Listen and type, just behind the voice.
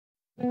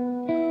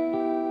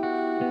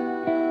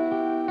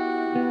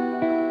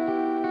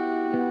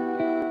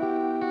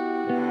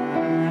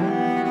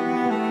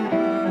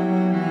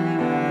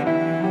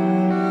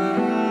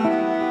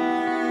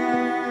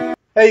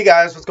Hey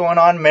guys, what's going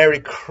on? Merry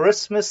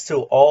Christmas to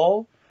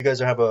all. You guys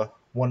have a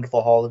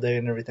wonderful holiday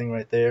and everything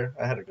right there.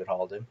 I had a good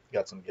holiday.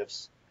 Got some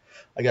gifts.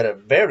 I got a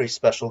very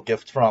special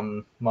gift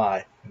from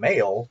my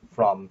mail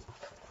from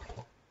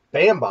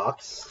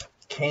Bambox.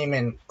 Came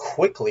in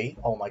quickly.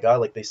 Oh my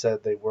god, like they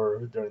said they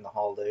were during the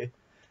holiday.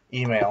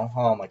 Email.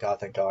 Oh my god,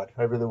 thank god.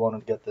 I really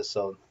wanted to get this,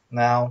 so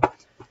now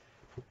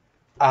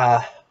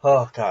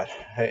oh god,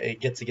 I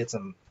get to get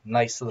some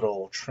nice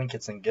little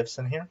trinkets and gifts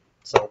in here.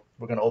 So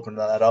we're going to open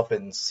that up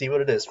and see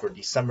what it is for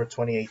December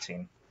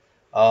 2018.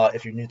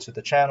 If you're new to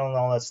the channel and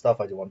all that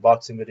stuff, I do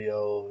unboxing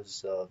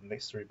videos,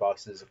 mystery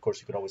boxes. Of course,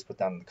 you can always put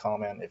down in the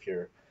comment if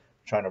you're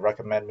trying to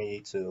recommend me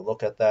to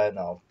look at that, and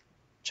I'll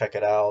check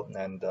it out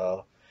and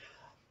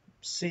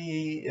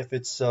see if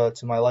it's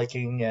to my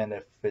liking and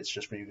if it's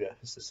just for you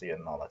guys to see it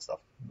and all that stuff.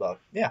 But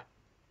yeah,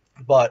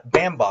 but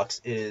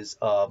Bambox is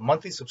a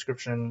monthly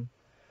subscription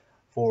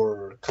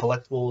for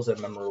collectibles and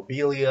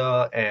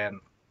memorabilia and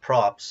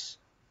props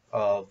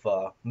of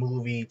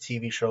movie,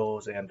 TV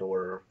shows, and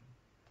or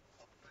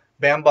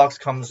Bambox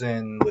comes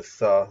in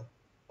with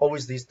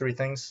always these three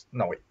things.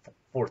 No, wait,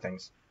 four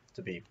things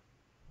to be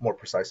more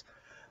precise.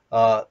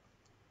 A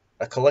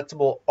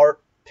collectible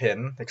art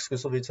pin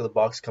exclusively to the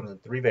box comes in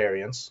three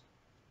variants.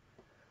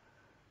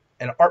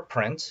 An art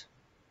print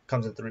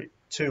comes in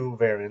two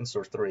variants,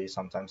 or three,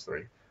 sometimes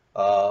three.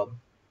 An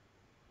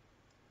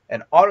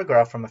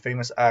autograph from a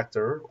famous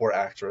actor or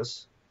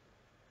actress,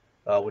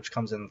 which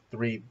comes in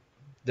three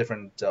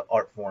different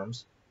art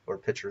forms or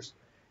pictures,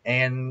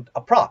 and a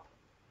prop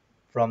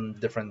from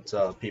different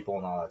people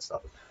and all that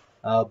stuff.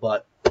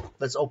 But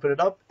let's open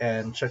it up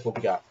and check what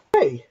we got.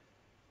 Hey,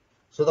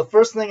 so the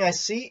first thing I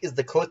see is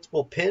the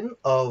collectible pin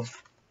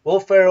of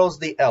Will Ferrell's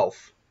The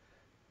Elf.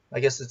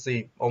 I guess it's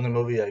the only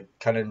movie I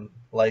kind of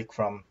like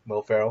from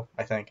Will Ferrell,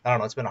 I think. I don't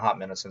know, it's been a hot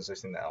minute since I've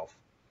seen The Elf.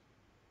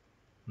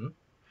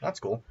 That's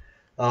cool.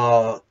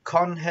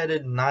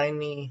 Cotton-headed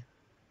Ninny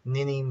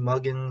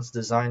Muggins,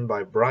 designed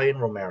by Brian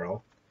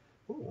Romero.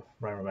 Ooh,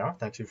 Brian Romero,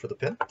 thank you for the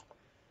pin.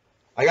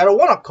 I got a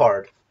 1-up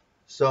card.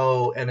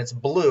 So, and it's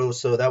blue,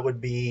 so that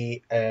would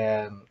be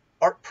an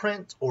art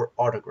print or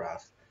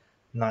autograph.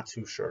 Not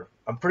too sure.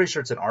 I'm pretty sure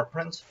it's an art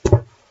print.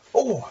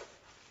 Oh!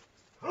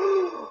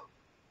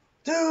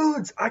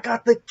 Dudes, I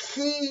got the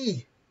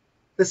key!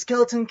 The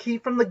skeleton key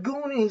from the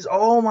Goonies.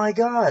 Oh my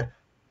god.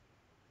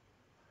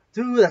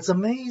 Dude, that's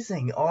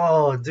amazing.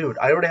 Oh, dude,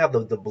 I already have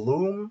the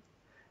bloom.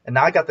 And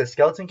now I got the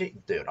skeleton key.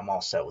 Dude, I'm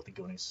all set with the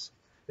Goonies.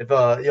 If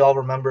y'all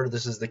remember,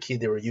 this is the key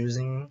they were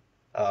using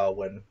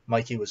when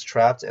Mikey was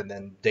trapped and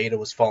then Data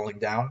was falling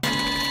down.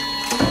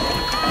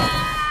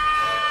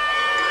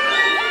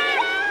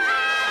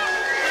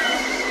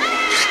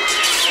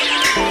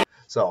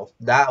 So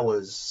that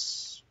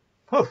was,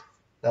 whew,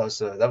 that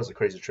was a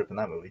crazy trip in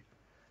that movie.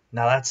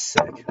 Now that's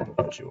sick. I'll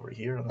put you over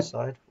here on the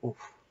side. Oof.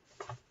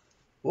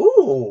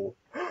 Ooh.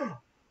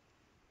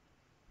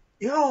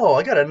 Yo,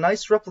 I got a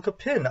nice replica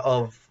pin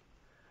of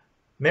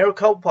Mayor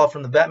Coppola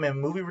from the Batman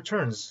movie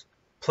Returns,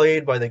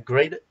 played by the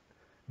great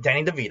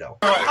Danny DeVito.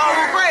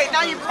 Oh, great!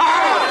 Now you.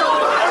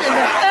 What in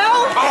the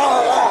hell?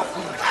 Oh,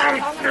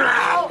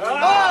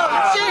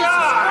 Jesus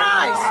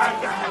Christ!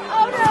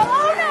 Oh no!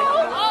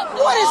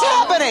 What is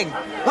happening?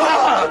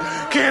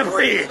 Can't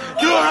breathe.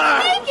 Too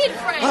hot. Naked,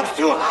 Frank. I'm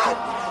too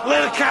hot.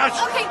 Let the couch.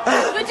 Okay,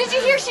 but did you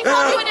hear she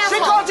called you an asshole?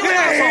 She called you an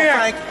asshole,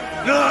 Frank.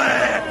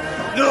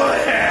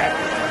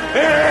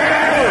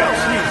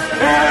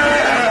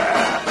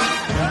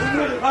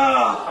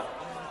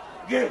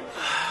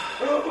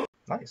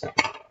 Nice.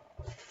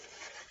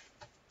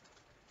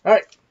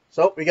 Alright,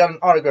 so we got an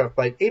autograph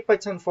by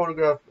 8x10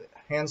 photograph,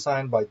 hand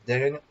signed by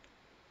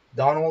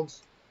Donald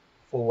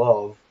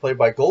Full played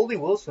by Goldie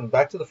Wilson,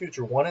 Back to the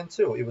Future 1 and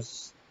 2. It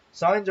was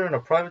signed during a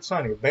private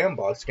signing of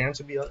Bambox, guaranteed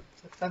to be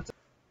authentic.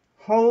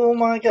 Oh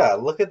my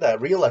god, look at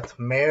that. Re-elect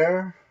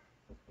Mayor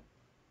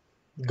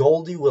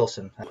Goldie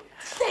Wilson.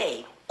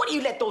 Say, what do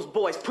you let those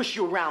boys push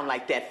you around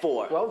like that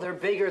for? Well, they're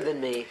bigger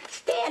than me.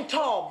 Stand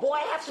tall, boy.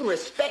 Have some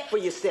respect for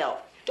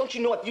yourself. Don't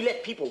you know if you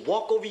let people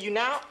walk over you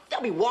now,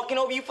 they'll be walking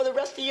over you for the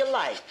rest of your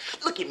life.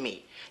 Look at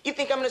me. You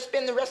think I'm going to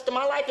spend the rest of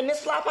my life in this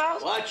slop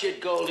house? Watch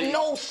it, Goldie.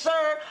 No,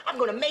 sir. I'm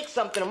going to make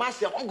something of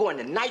myself. I'm going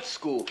to night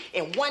school,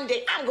 and one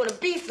day I'm going to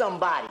be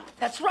somebody.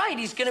 That's right,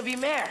 he's gonna be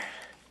mayor.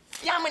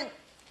 Yeah, I'm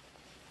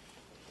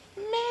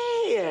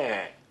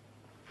mayor.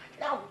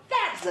 Now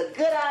that's a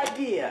good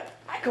idea.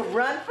 I could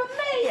run for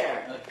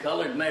mayor. A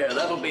colored mayor,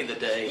 that'll be the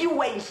day. You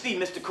wait and see,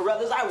 Mr.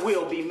 Carruthers. I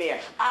will be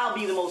mayor. I'll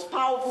be the most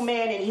powerful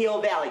man in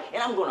Hill Valley,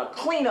 and I'm gonna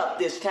clean up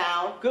this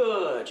town.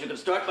 Good. You can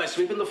start by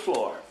sweeping the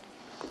floor.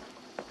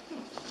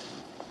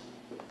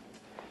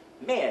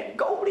 Mayor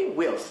Goldie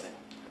Wilson.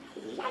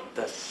 I like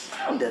the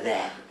sound of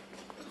that.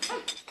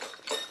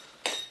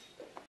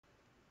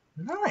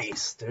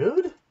 Nice,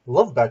 dude.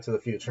 Love Back to the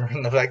Future.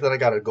 And the fact that I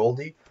got a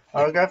Goldie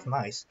autograph,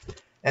 nice.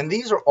 And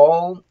these are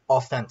all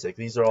authentic.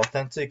 These are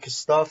authentic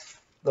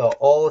stuff.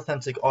 All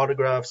authentic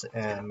autographs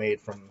and made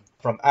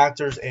from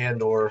actors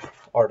and or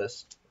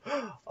artists.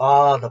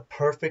 Ah, the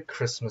perfect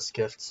Christmas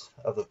gift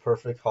of the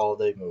perfect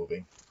holiday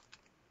movie.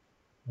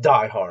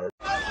 Die Hard.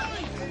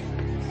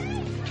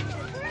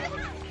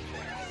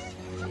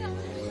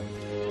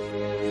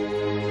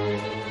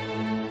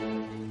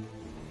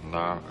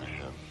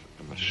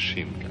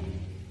 machine gun.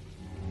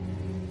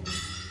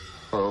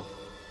 Ho,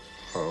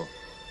 ho,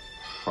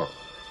 ho.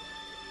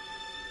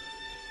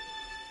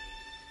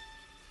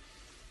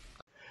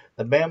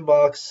 The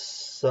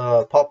Bandbox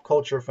Pop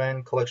Culture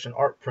Fan Collection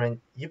art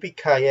print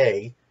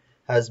Yippee-Ki-Yay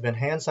has been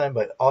hand-signed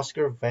by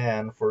Oscar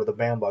Van for the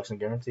Bandbox and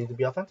guaranteed to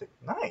be authentic.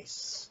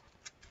 Nice.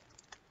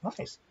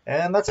 Nice.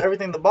 And that's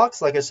everything in the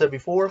box. Like I said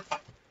before,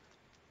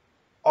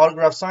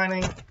 autograph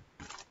signing,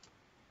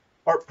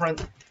 art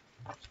print,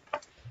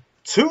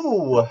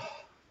 2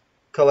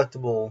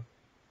 collectible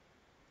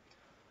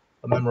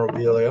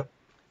memorabilia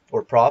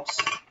or props,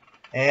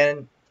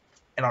 and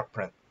an art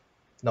print.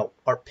 No,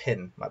 art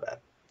pin, my bad.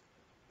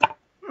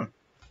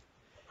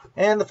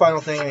 And the final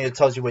thing, it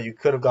tells you what you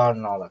could have gotten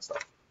and all that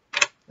stuff.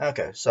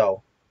 Okay,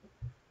 so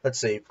let's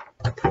see.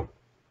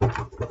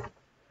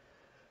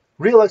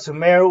 Re-elects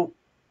Mayor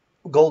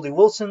Goldie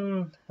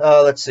Wilson.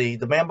 Let's see.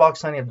 The Bandbox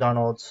signing of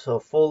Donald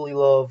Foley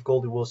Love,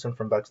 Goldie Wilson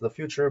from Back to the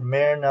Future.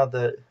 Mayor, now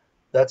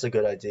that's a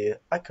good idea.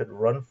 I could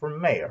run for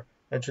mayor.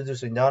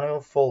 Introducing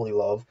Donald Foley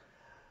Love,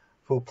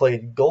 who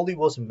played Goldie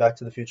Wilson Back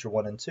to the Future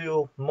 1 and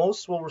 2.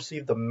 Most will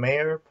receive the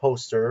mayor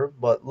poster,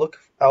 but look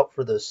out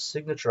for the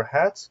signature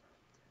hats,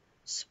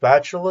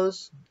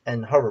 spatulas,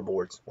 and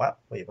hoverboards. Wow,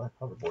 wait, what?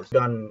 Hoverboards?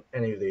 Done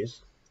any of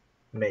these?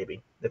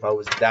 Maybe, if I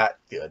was that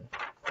good.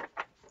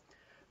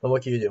 But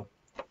what can you do?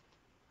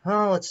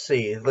 Let's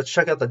see. Let's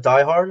check out the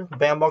Die Hard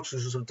Bandbox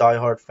exclusive Die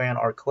Hard fan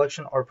art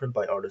collection, art print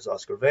by artist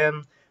Oscar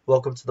Van.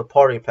 Welcome to the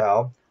party,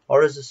 pal.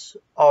 Artist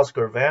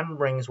Oscar Van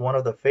brings one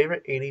of the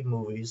favorite 80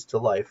 movies to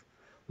life.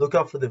 Look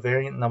out for the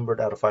variant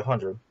numbered out of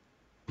 500.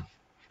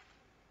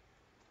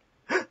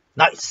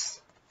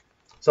 Nice.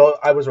 So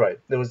I was right.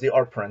 There was the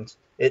art print.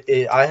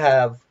 I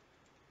have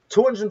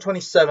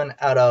 227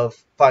 out of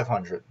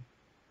 500.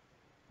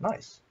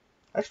 Nice.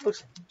 Actually,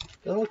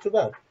 doesn't look too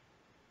bad.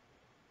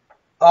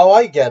 Oh,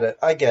 I get it.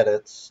 I get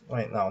it.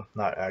 Wait, no,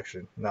 not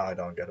actually. No, I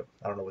don't get it.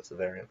 I don't know what's the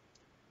variant.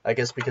 I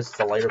guess because it's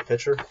a lighter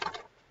picture.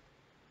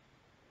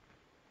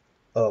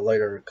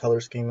 Lighter color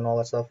scheme and all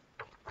that stuff.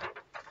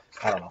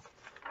 I don't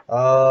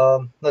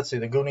know. Let's see.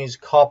 The Goonies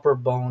Copper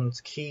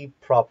Bones Key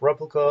Prop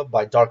Replica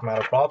by Dark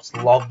Matter Props.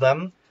 Love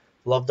them.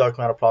 Love Dark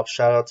Matter Props.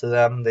 Shout out to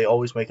them. They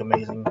always make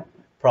amazing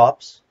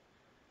props.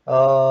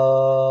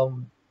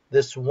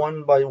 This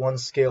 1x1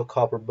 scale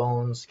Copper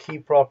Bones Key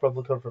Prop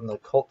Replica from the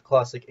cult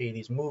classic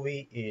 80s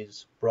movie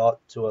is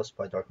brought to us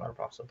by Dark Matter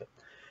Props. Okay.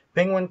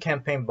 Penguin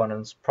Campaign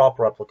Buttons Prop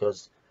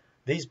Replicas.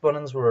 These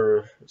buttons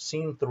were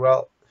seen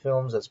throughout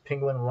films as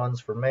Penguin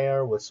runs for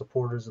mayor with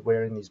supporters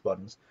wearing these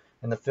buttons.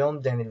 In the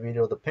film Danny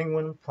DeVito, the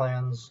Penguin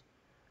pins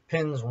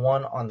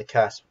 1 on the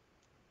cast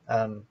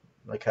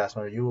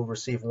member. You will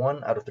receive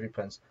 1 out of 3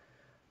 pins.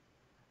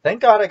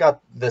 Thank God I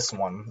got this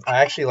one.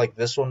 I actually like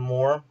this one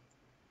more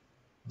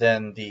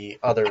than the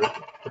other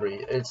 3.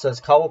 It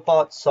says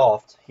Cobblepot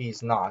soft.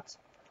 He's not.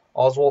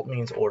 Oswald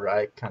means order.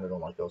 I kind of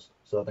don't like those.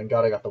 So thank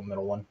God I got the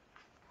middle one.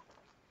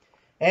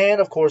 And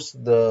of course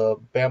the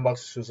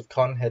Bandbox exclusive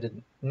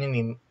cotton-headed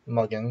Nini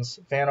Muggins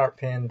fan art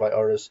pin by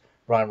artist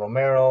Ryan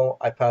Romero.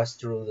 I passed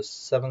through the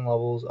 7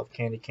 levels of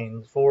Candy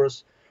Cane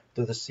Forest,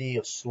 through the sea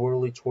of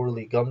swirly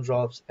twirly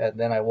gumdrops, and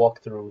then I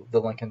walked through the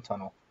Lincoln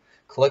Tunnel.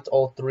 Collect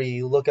all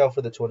 3. Look out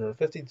for the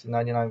 250 to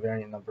 99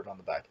 variant numbered on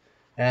the back.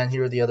 And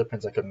here are the other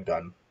pins I couldn't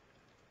gotten.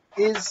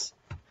 Is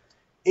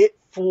it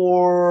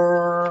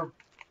for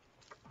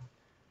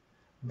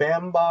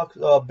Bandbox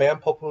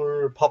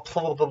Pop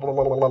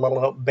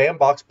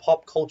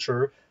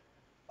Culture?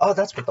 Oh,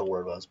 that's what the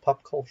word was.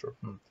 Pop Culture.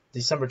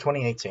 December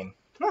 2018.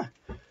 Huh.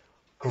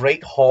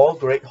 Great haul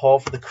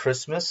for the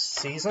Christmas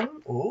season.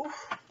 Ooh.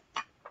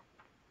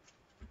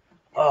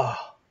 Oh,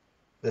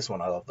 this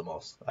one I love the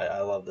most. I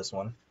love this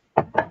one.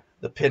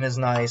 The pin is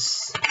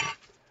nice.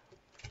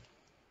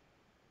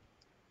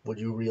 Would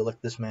you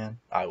re-elect this man?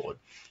 I would.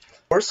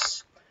 Of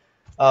course,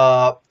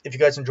 if you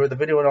guys enjoyed the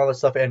video and all that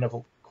stuff, and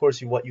of course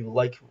what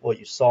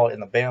you saw in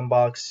the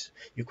Bandbox,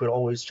 you could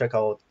always check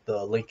out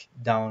the link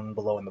down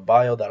below in the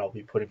bio that I'll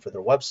be putting for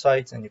their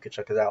website, and you can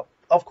check it out.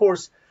 Of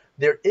course,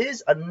 there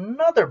is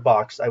another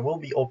box I will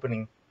be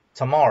opening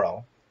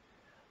tomorrow.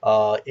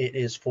 It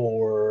is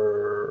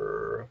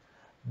for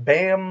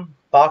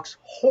Bandbox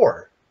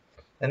Horror.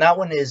 And that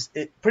one is,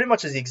 it pretty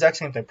much is the exact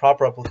same thing.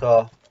 Prop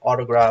replica,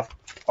 autograph,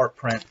 art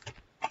print,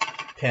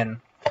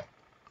 pin.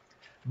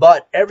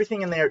 But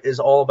everything in there is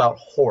all about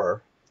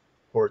horror.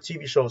 Horror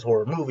TV shows,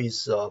 horror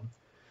movies,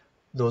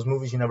 those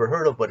movies you never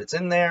heard of, but it's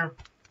in there.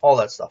 All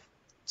that stuff.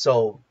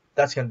 So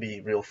that's going to be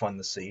real fun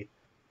to see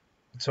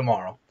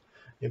tomorrow.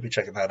 You'll be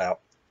checking that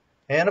out.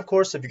 And of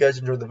course, if you guys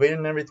enjoyed the video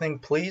and everything,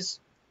 please,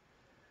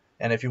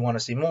 and if you want to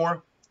see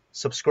more,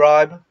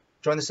 subscribe,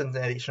 join the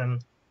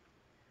syndication,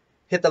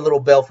 hit that little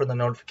bell for the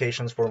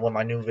notifications for when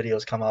my new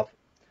videos come up.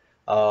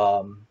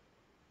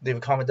 Leave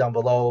a comment down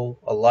below,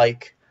 a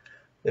like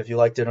if you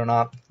liked it or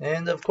not.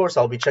 And of course,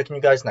 I'll be checking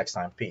you guys next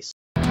time. Peace.